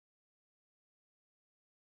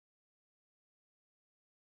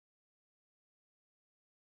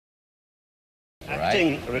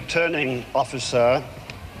Acting returning officer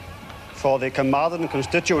for the Carmarthen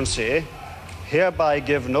constituency hereby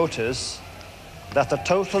give notice that the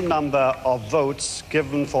total number of votes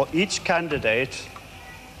given for each candidate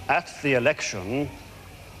at the election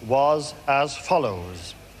was as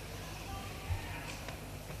follows.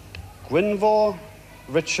 Gwynfor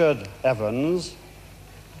Richard Evans,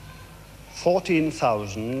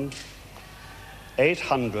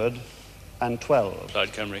 14,812. Plaid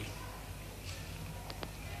Cymru.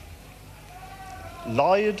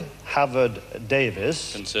 Lloyd Havard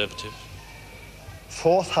Davis, Conservative.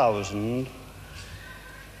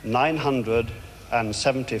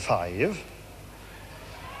 4,975.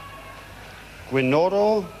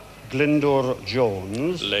 Gwynoro Gwynfor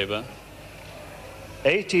Jones, Labour.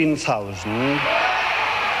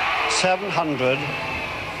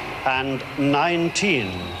 18,719.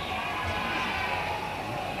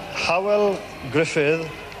 Howell Griffith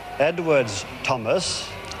Edwards Thomas,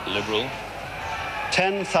 Liberal.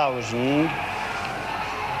 10,707.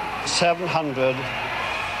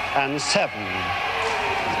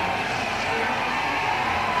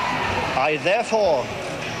 I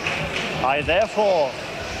therefore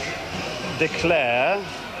declare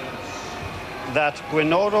that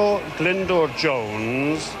Gwynoro Gwynfor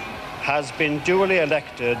Jones has been duly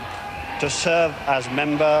elected to serve as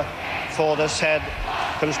member for the said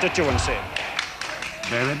constituency.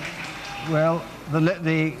 David? Well,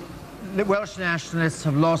 the Welsh nationalists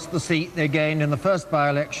have lost the seat they gained in the first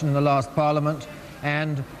by-election in the last Parliament,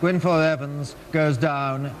 and Gwynfor Evans goes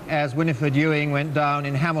down as Winifred Ewing went down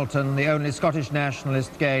in Hamilton, the only Scottish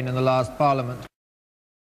nationalist gain in the last Parliament.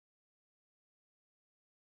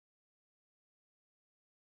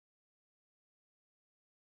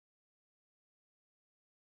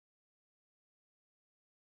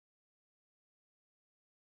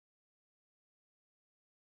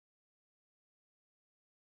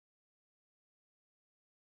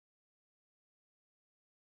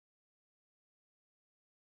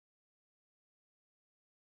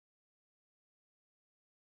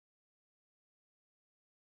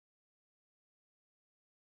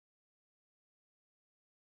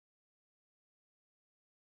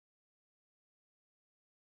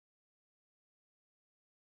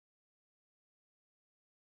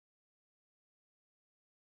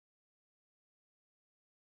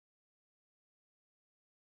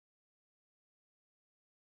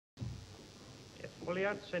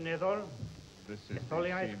 Etholiad Seneddol, This is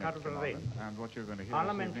Etholiad Carmarthen. And what you're going to hear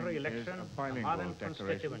Parliamentary this evening election, is a bilingual Carmarthen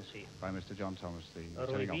declaration constituency. by Mr. John Thomas, the Yr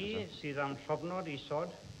returning wyf officer. sydd am llofnod isod,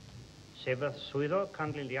 sef y swyddo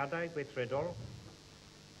canlyniadau gweithredol,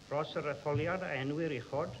 dros yr etholiad a enwi'r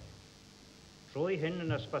uchod. Drwy hyn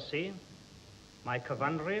yn ysbysu, mae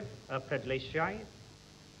cyfanrif y pleidleisiau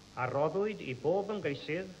a roddwyd I bob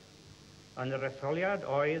ymgeisydd yn yr etholiad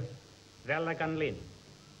oedd fel y ganlyn.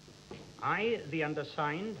 I, the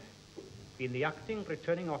undersigned, being the acting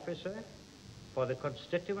returning officer for the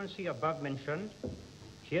constituency above mentioned,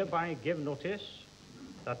 hereby give notice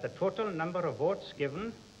that the total number of votes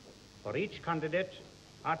given for each candidate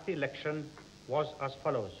at the election was as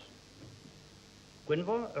follows.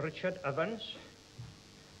 Gwynfor Richard Evans,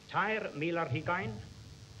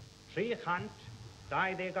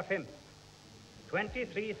 3,325.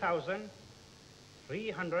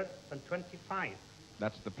 23,325.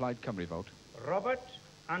 That's the Plaid Cymru vote. Robert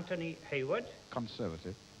Anthony Hayward,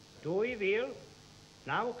 Conservative.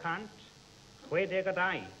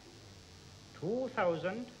 2,962.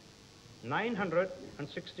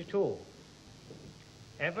 2,962.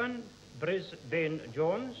 Evan Brisbane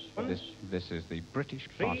Jones. This is the British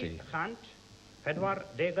Party.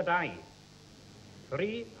 342.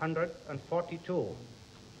 342.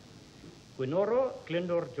 Gwynoro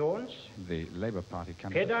Gwynfor Jones. The Labour Party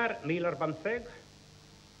candidate.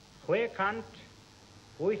 4,015.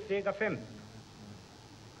 685.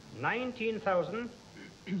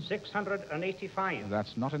 19,685.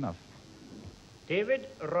 That's not enough. David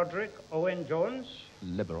Roderick Owen Jones.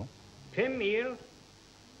 Liberal.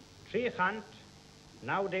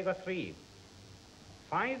 5,393.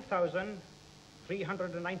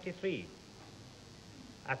 5,393.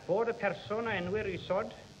 Ac bod y persona enwyr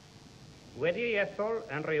isod wedi ei ethol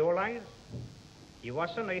yn reolaidd I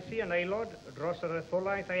wasanaethu yn aelod dros yr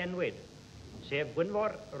etholaeth a enwyd, sef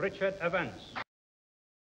Gwynfor Richard Evans.